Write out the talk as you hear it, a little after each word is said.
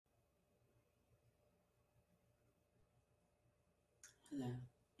Hello.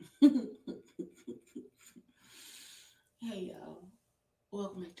 Hey y'all.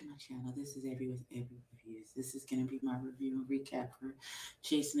 Welcome back to my channel. This is Every with Every Reviews. This is gonna be my review and recap for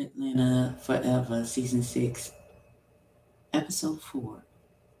Chasing Atlanta Forever Season 6, Episode 4.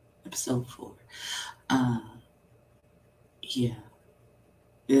 Episode 4. Uh yeah.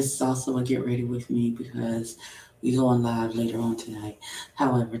 This is also a get ready with me because we go on live later on tonight.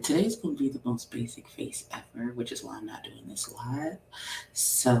 However, today's gonna be the most basic face ever, which is why I'm not doing this live.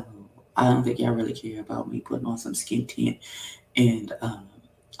 So I don't think y'all really care about me putting on some skin tint and an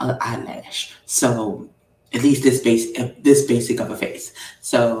eyelash. So at least this basic of a face.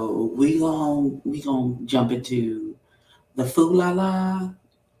 So we gonna jump into the Foo La La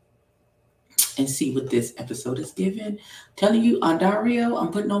and see what this episode is giving. Telling you, Ondario,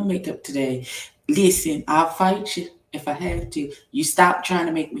 I'm putting on makeup today. Listen, I'll fight you if I have to. You stop trying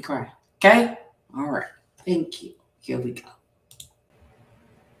to make me cry. Okay? All right. Thank you. Here we go.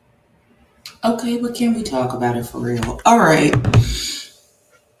 Okay, but can we talk about it for real? All right.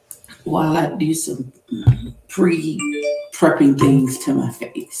 While I do some pre-prepping things to my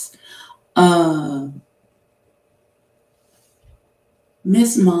face.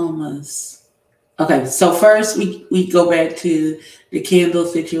 Miss Mama's. Okay, so first we go back to the candle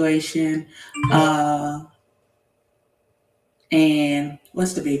situation. And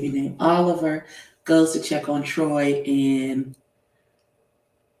what's the baby name? Oliver goes to check on Troy and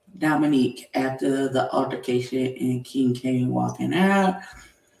Dominique after the altercation, and King came walking out.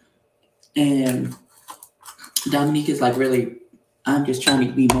 And Dominique is like, really, I'm just trying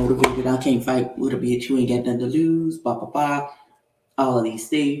to be motivated. I can't fight with a bitch. You ain't got nothing to lose. Blah, blah, blah. All of these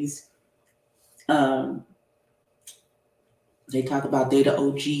things. They talk about data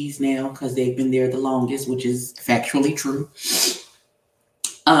OGs now because they've been there the longest, which is factually true.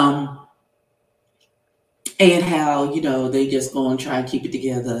 And how, they just go and try and keep it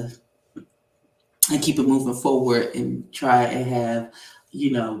together and keep it moving forward and try and have,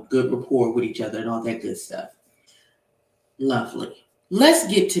 good rapport with each other and all that good stuff. Lovely. Let's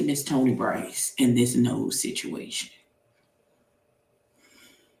get to Miss Tony Bryce in this nose situation.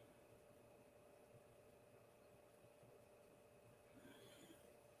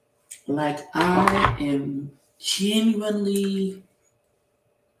 Like, I am genuinely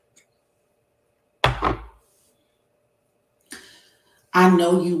I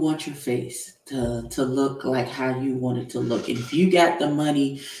know you want your face to look like how you want it to look. And if you got the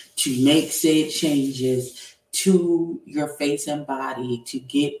money to make said changes to your face and body to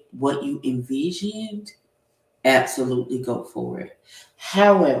get what you envisioned, absolutely go for it.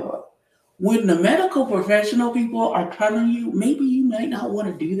 However, when the medical professional people are telling you, maybe you might not want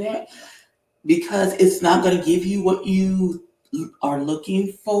to do that because it's not going to give you what you are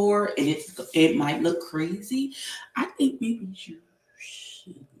looking for, and it might look crazy. I think maybe you should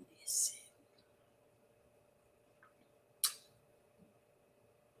listen.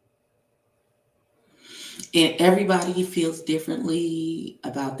 And everybody feels differently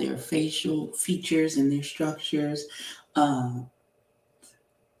about their facial features and their structures.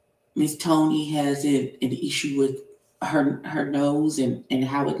 Miss Tony has an issue with her nose and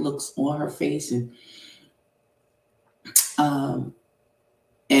how it looks on her face, and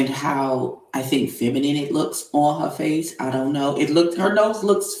how I think feminine it looks on her face. I don't know. Her nose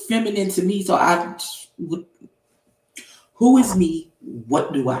looks feminine to me. So who is me?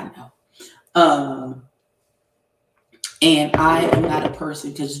 What do I know? And I am not a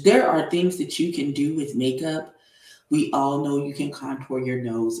person, because there are things that you can do with makeup. We all know you can contour your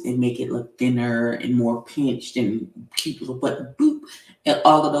nose and make it look thinner and more pinched and keep a button, boop, and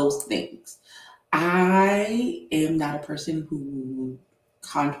all of those things. I am not a person who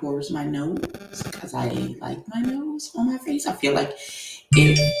contours my nose because I like my nose on my face. I feel like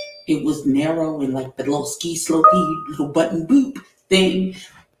if it was narrow and like the little ski slopey little button boop thing,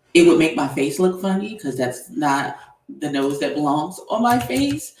 it would make my face look funny because that's not the nose that belongs on my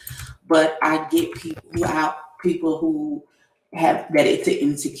face. But I get people who have that it's an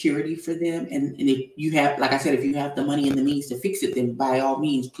insecurity for them, and if you have, like I said, if you have the money and the means to fix it, then by all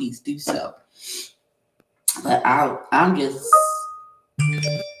means, please do so. But I'm just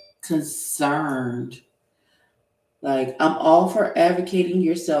concerned. Like, I'm all for advocating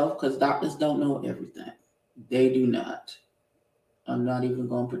yourself because doctors don't know everything. They do not. I'm not even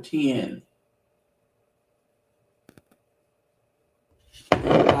going to pretend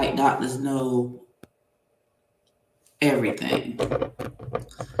like doctors know everything.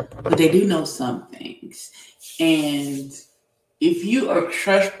 But they do know some things. And if you are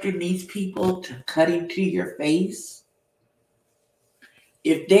trusting these people to cut into your face,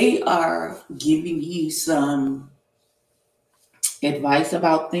 if they are giving you some advice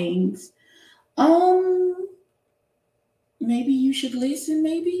about things, maybe you should listen.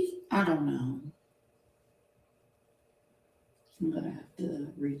 Maybe, I don't know. I'm gonna have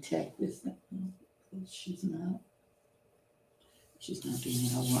to recheck this now because she's not doing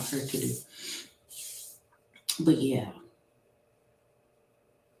what I want her to do. But yeah,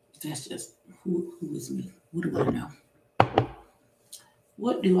 that's just who is me. What do I know?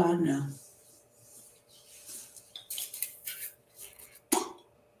 What do I know?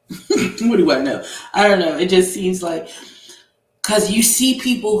 What do I know? I don't know. It just seems like, because you see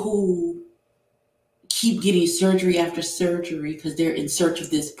people who keep getting surgery after surgery because they're in search of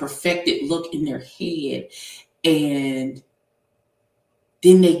this perfected look in their head, and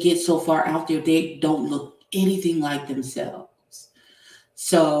then they get so far out there they don't look anything like themselves.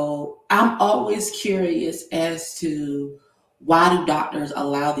 So I'm always curious as to, why do doctors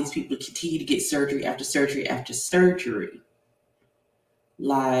allow these people to continue to get surgery after surgery after surgery?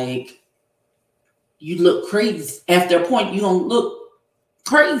 Like, you look crazy. After a point, you don't look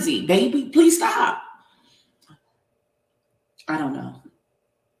crazy, baby. Please stop. I don't know.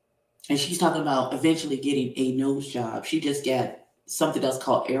 And she's talking about eventually getting a nose job. She just got something else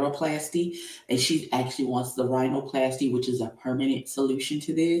called aeroplasty, and she actually wants the rhinoplasty, which is a permanent solution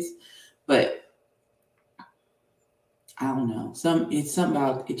to this. But I don't know. It's something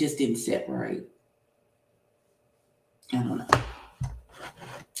about it just didn't sit right. I don't know.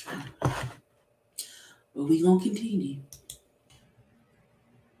 But we gonna continue.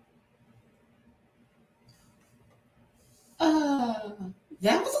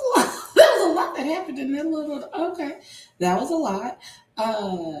 That was a lot. That was a lot that happened in that little. Okay, that was a lot.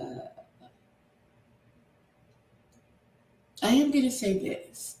 I am gonna say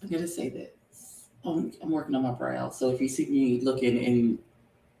this. I'm gonna say this. I'm working on my brows, so if you see me looking, and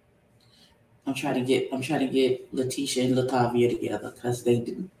I'm trying to get Letitia and Latavia together because they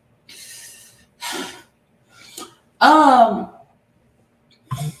do.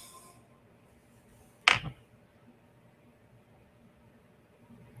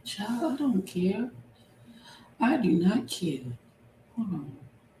 Child, I don't care. I do not care. Hold on.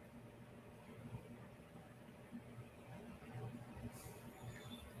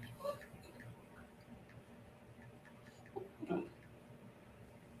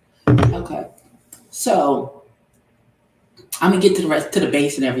 Okay, so I'm gonna get to the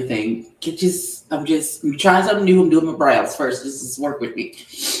base and everything. I'm trying something new. I'm doing my brows first. This is work with me.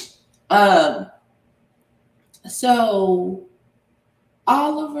 So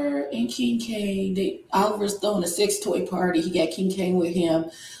Oliver and King Kane. Oliver's throwing a sex toy party. He got King Kane with him.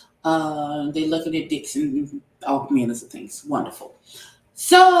 They looking at dicks and all manners of things. Wonderful.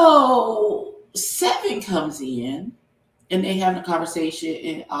 So Seven comes in, and they having a conversation,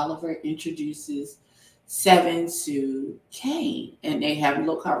 and Oliver introduces Seven to Kane, and they have a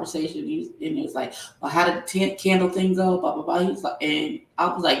little conversation. And he was like, "Well, how did the candle thing go?" Blah blah blah. He was like, and I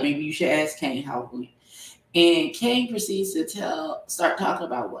was like, "Maybe you should ask Kane how it went." And Kane proceeds to start talking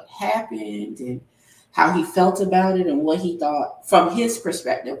about what happened and how he felt about it and what he thought from his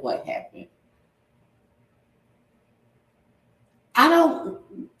perspective what happened. I don't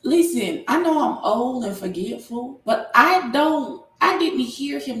listen. I know I'm old and forgetful, but I didn't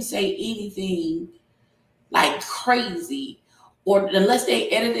hear him say anything like crazy, or unless they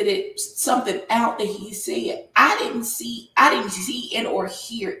edited something out that he said. I didn't see it or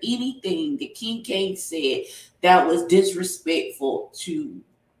hear anything that King Kane said that was disrespectful to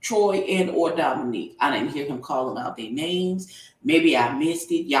Troy and or Dominique. I didn't hear him call them out their names. Maybe I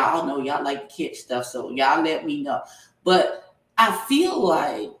missed it. Y'all know y'all like to catch stuff, so y'all let me know. But I feel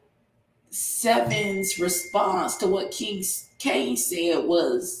like Seven's response to what King Kane said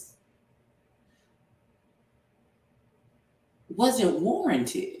wasn't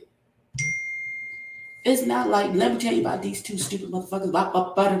warranted. It's not like, let me tell you about these two stupid motherfuckers, blah,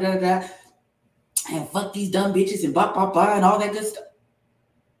 blah, blah, da, da, da, and fuck these dumb bitches and blah, blah, blah, and all that good stuff.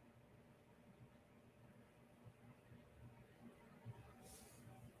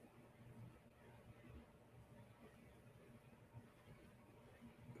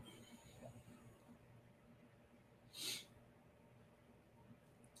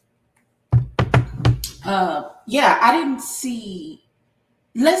 Yeah, I didn't see.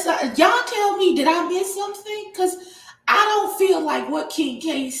 Y'all tell me, did I miss something? Because I don't feel like what King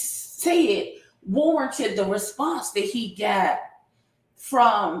K said warranted the response that he got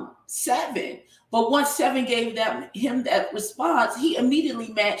from Seven. But once Seven gave him that response, he immediately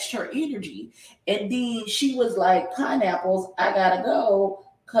matched her energy. And then she was like, pineapples, I gotta go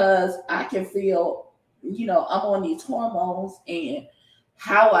because I can feel, I'm on these hormones, and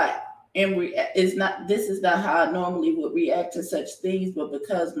how and this is not how I normally would react to such things, but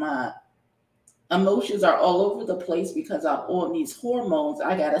because my emotions are all over the place because I'm on these hormones,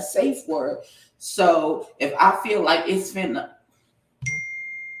 I got a safe word. So if I feel like it's finna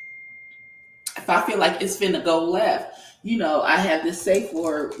go left, I have this safe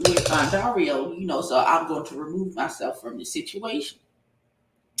word with Dario, so I'm going to remove myself from the situation.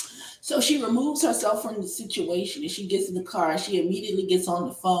 So she removes herself from the situation and she gets in the car. She immediately gets on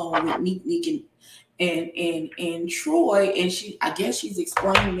the phone with Meek and Troy, and I guess she's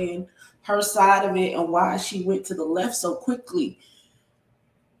explaining her side of it and why she went to the left so quickly.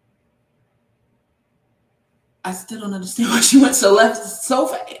 I still don't understand why she went so left so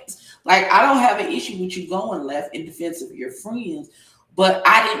fast. Like, I don't have an issue with you going left in defense of your friends, but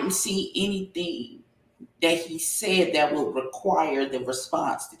I didn't see anything that he said that will require the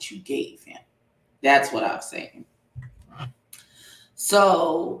response that you gave him. That's what I'm saying.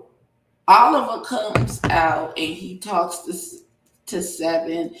 So Oliver comes out and he talks to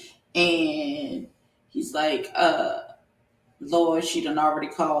Seven, and he's like, Lord, she done already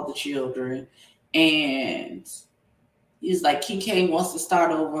called the children. And he's like, King K wants to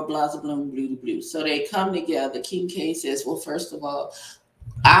start over, blah, blah, blah, blue, blue. So they come together. King K says, well, first of all,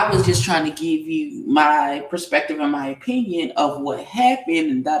 I was just trying to give you my perspective and my opinion of what happened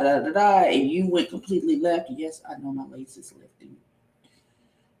and da da da da. And you went completely left. Yes, I know my lace is lifting.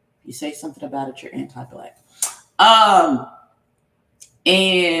 If you say something about it, you're anti-black.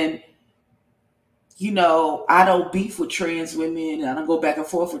 And I don't beef with trans women. I don't go back and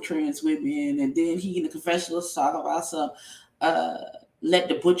forth with trans women. And then he in the confessionals talk about some let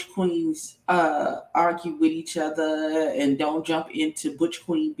the butch queens argue with each other and don't jump into butch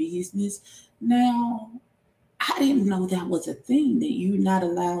queen business. Now, I didn't know that was a thing, that you're not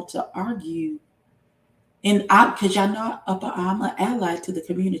allowed to argue. And because y'all know I'm an ally to the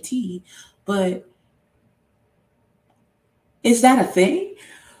community, but is that a thing?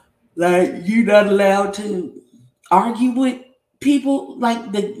 Like, you're not allowed to argue with people,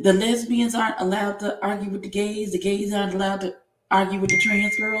 like the lesbians aren't allowed to argue with the gays aren't allowed to argue with the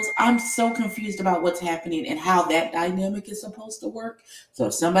trans girls. I'm so confused about what's happening and how that dynamic is supposed to work. So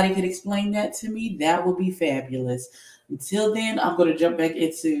if somebody could explain that to me, that would be fabulous. Until then, I'm going to jump back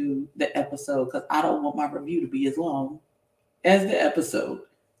into the episode because I don't want my review to be as long as the episode.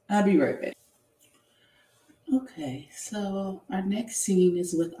 I'll be right back. Okay, so our next scene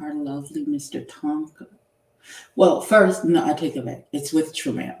is with our lovely Mr. Tonka. Well, first, no, I take it back. It's with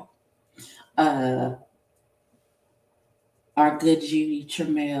Tramel. Our good Judy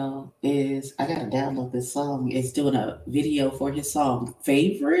Tramel I gotta download this song, is doing a video for his song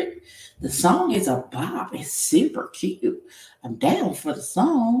Favorite. The song is a bop. It's super cute. I'm down for the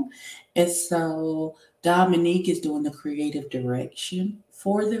song. And so Dominique is doing the creative direction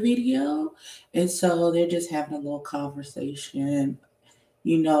for the video. And so they're just having a little conversation,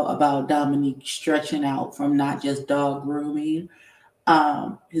 about Dominique stretching out from not just dog grooming,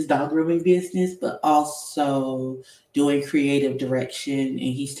 his dog grooming business, but also doing creative direction. And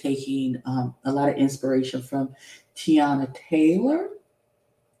he's taking a lot of inspiration from Tiana Taylor,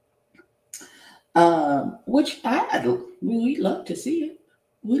 which we love to see it.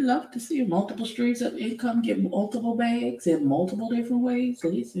 We love to see multiple streams of income, get multiple bags in multiple different ways.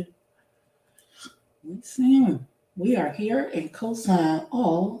 Listen, we are here and co-sign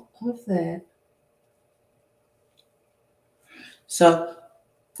all of that. So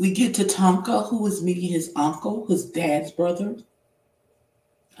we get to Tonka, who is meeting his uncle, his dad's brother.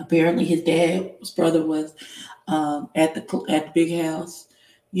 Apparently, his dad's brother was at the big house,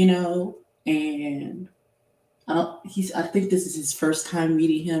 and I think this is his first time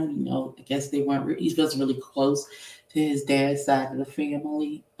meeting him. I guess he wasn't really close to his dad's side of the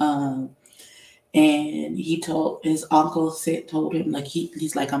family. And his uncle told him, like,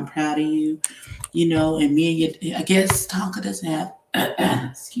 he's like, I'm proud of you, and me and you, I guess Tonka doesn't have,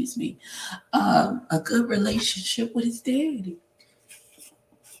 excuse me, a good relationship with his daddy.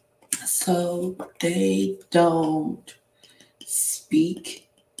 So they don't speak.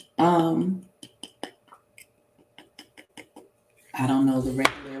 I don't know the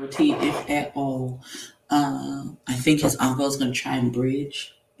regularity, if at all. I think his uncle is going to try and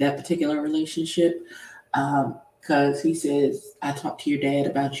bridge that particular relationship, because he says, I talk to your dad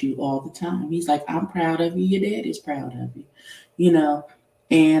about you all the time. He's like, I'm proud of you. Your dad is proud of you,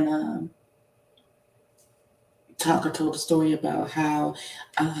 and Tucker told a story about how,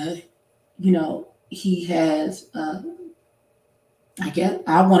 he has, I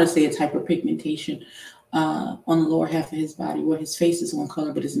want to say it's hyperpigmentation on the lower half of his body, where his face is one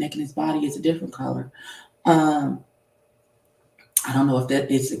color, but his neck and his body is a different color. I don't know if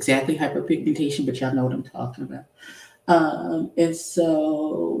that is exactly hyperpigmentation, but y'all know what I'm talking about. And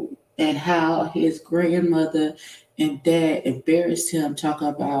so, and how his grandmother and dad embarrassed him, talking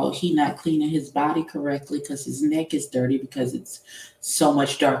about he not cleaning his body correctly because his neck is dirty because it's so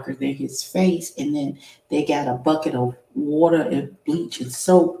much darker than his face. And then they got a bucket of water and bleach and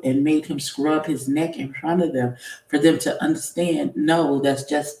soap and made him scrub his neck in front of them for them to understand, no, that's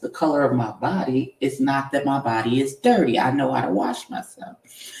just the color of my body. It's not that my body is dirty. I know how to wash myself.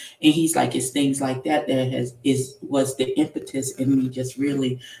 And he's like, it's things like that that was the impetus in me just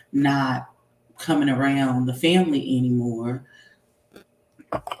really not coming around the family anymore.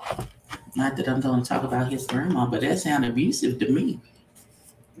 Not that I'm going to talk about his grandma, but that sounded abusive to me.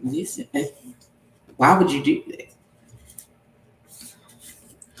 Listen, why would you do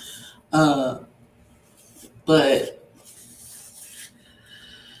that? But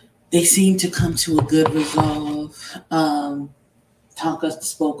they seem to come to a good resolve. Tonka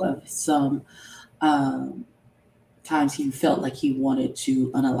spoke of some times he felt like he wanted to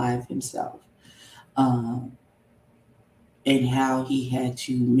unalive himself, and how he had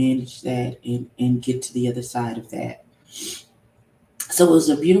to manage that and get to the other side of that. So it was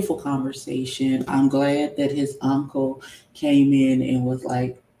a beautiful conversation. I'm glad that his uncle came in and was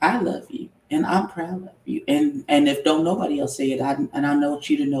like, I love you and I'm proud of you. And if don't nobody else say it, I want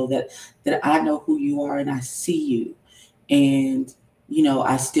you to know that I know who you are and I see you. And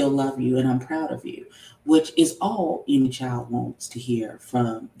I still love you and I'm proud of you, which is all any child wants to hear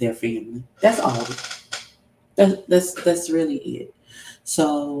from their family. That's all. That's really it.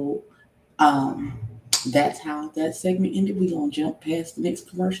 So that's how that segment ended. We're gonna jump past the next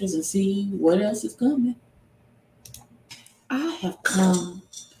commercials and see what else is coming. I have come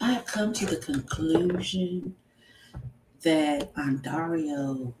to the conclusion that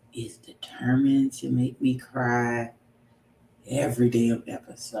Ondario is determined to make me cry every damn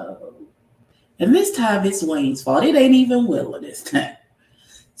episode. And this time it's Wayne's fault. It ain't even Willow this time.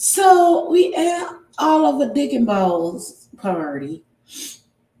 So we at all over Dick and Ball's party.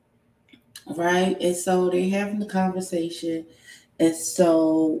 Right? And so they're having the conversation. And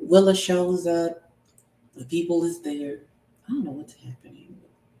so Willa shows up. The people is there. I don't know what's happening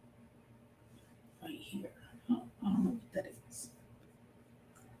right here. I don't know what that is.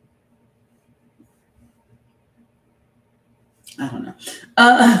 I don't know.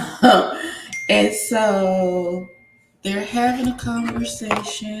 And so they're having a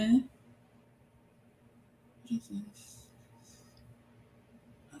conversation. What is this?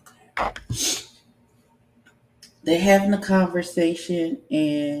 Okay. They're having a conversation,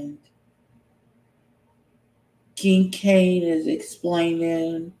 and King Kane is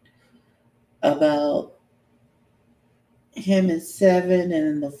explaining about him and Seven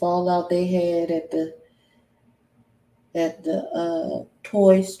and the fallout they had at the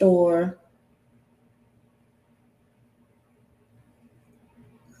toy store.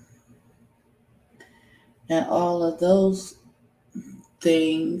 And all of those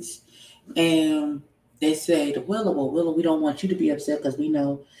things. And they say to Willow, well, Willow, we don't want you to be upset because we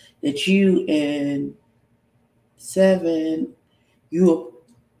know that you and Seven, you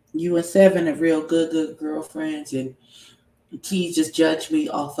and Seven are real good girlfriends, and please just judge me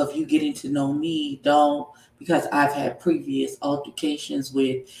off of you getting to know me. Don't, because I've had previous altercations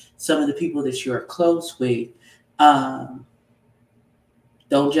with some of the people that you're close with. Don't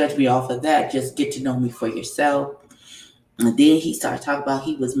judge me off of that. Just get to know me for yourself. And then he started talking about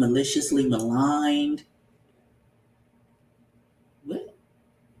he was maliciously maligned. What?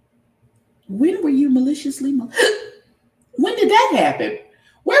 When were you maliciously maligned? When did that happen?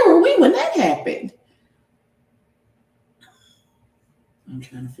 Where were we when that happened? I'm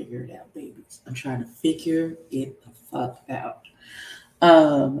trying to figure it out, babies. I'm trying to figure it the fuck out.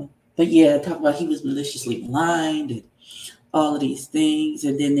 But yeah, talk about he was maliciously maligned and all of these things.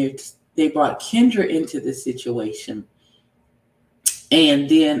 And then they brought Kendra into the situation. And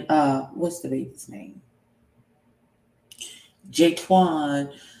then, what's the baby's name?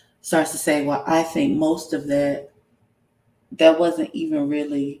 Jaquan starts to say, well, I think most of that wasn't even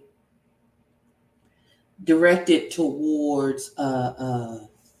really directed towards,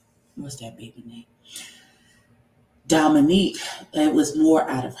 what's that baby name? Dominique. It was more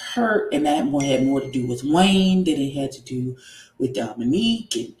out of hurt, and that had more to do with Wayne than it had to do with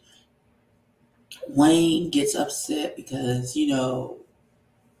Dominique. And Wayne gets upset because,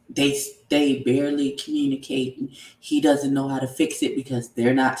 they barely communicate. He doesn't know how to fix it because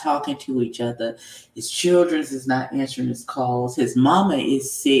they're not talking to each other. His children is not answering his calls. His mama is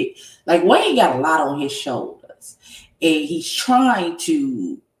sick. Like, Wayne got a lot on his shoulders, and he's trying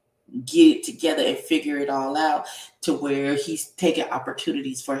to get it together and figure it all out, to where he's taking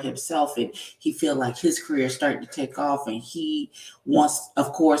opportunities for himself, and he feel like his career is starting to take off, and he wants,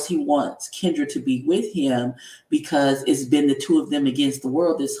 of course, he wants Kendra to be with him, because it's been the two of them against the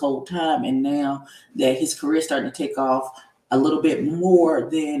world this whole time. And now that his career is starting to take off a little bit more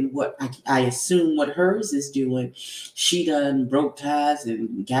than what I assume what hers is doing, she done broke ties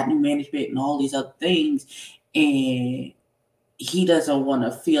and got new management and all these other things, and he doesn't want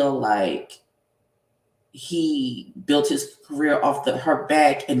to feel like he built his career off her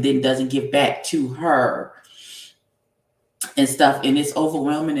back and then doesn't give back to her and stuff. And it's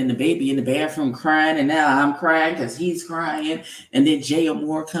overwhelming, and the baby in the bathroom crying, and now I'm crying because he's crying. And then Jay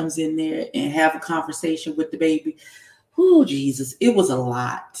Moore comes in there and have a conversation with the baby. Oh, Jesus. It was a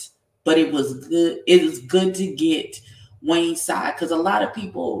lot, but it was good. It was good to get Wayne's side, because a lot of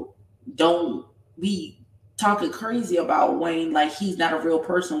people don't be talking crazy about Wayne like he's not a real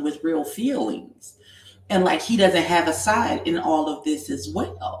person with real feelings. And like he doesn't have a side in all of this as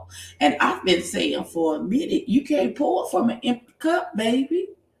well. And I've been saying for a minute, you can't pour from an empty cup, baby.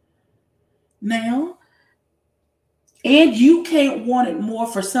 Now. And you can't want it more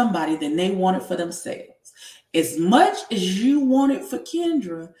for somebody than they want it for themselves. As much as you want it for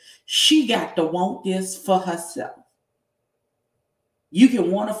Kendra, she got to want this for herself. You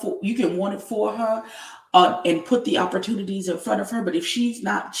can want it for her, and put the opportunities in front of her. But if she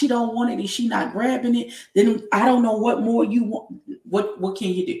don't want it, and she's not grabbing it, then I don't know what more you want. What can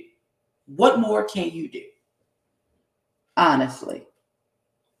you do? What more can you do? Honestly.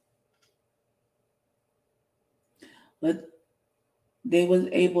 But they was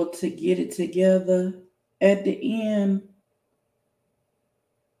able to get it together at the end.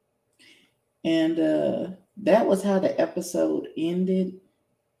 And that was how the episode ended.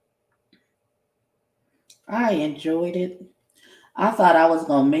 I enjoyed it. I thought I was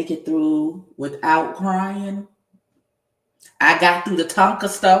going to make it through without crying. I got through the Tonka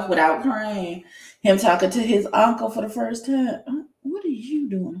stuff without crying. Him talking to his uncle for the first time. What are you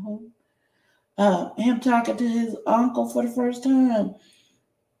doing, Hope? Him talking to his uncle for the first time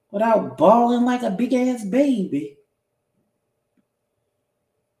without bawling like a big ass baby.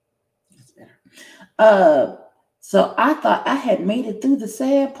 That's better. So I thought I had made it through the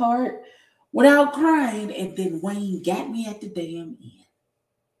sad part without crying, and then Wayne got me at the damn end.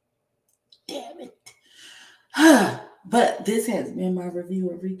 Damn it. But this has been my review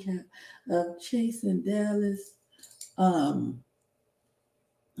and recap of Chasing Dallas. No,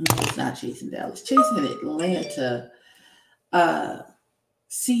 it's not Chasing Dallas. Chasing Atlanta.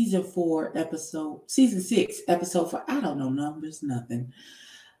 Season 6, episode 4. I don't know numbers, nothing.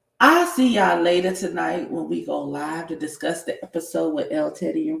 I'll see y'all later tonight when we go live to discuss the episode with L,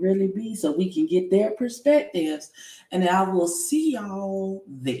 Teddy, and Really B, so we can get their perspectives. And I will see y'all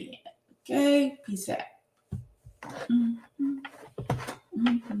then. Okay? Peace out. I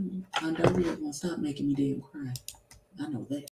know you're going to stop making me damn cry. I know that.